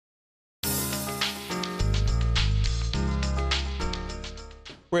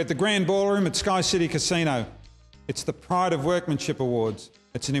We're at the Grand Ballroom at Sky City Casino. It's the Pride of Workmanship Awards.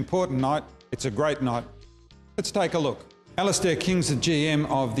 It's an important night. It's a great night. Let's take a look. Alistair King's the GM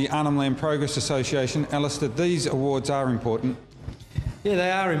of the Arnhem Land Progress Association. Alistair, these awards are important. Yeah,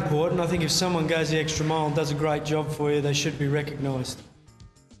 they are important. I think if someone goes the extra mile and does a great job for you, they should be recognised.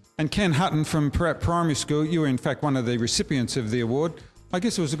 And Ken Hutton from Pratt Primary School, you were in fact one of the recipients of the award. I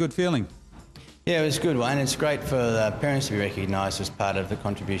guess it was a good feeling. Yeah, it was a good one. It's great for the parents to be recognised as part of the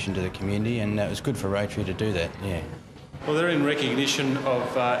contribution to the community, and it was good for Rotary to do that, yeah. Well, they're in recognition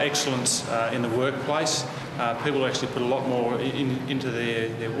of excellence in the workplace. People actually put a lot more into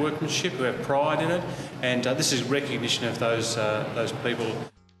their workmanship, who have pride in it, and this is recognition of those people.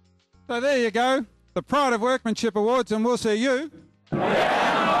 So there you go, the Pride of Workmanship Awards, and we'll see you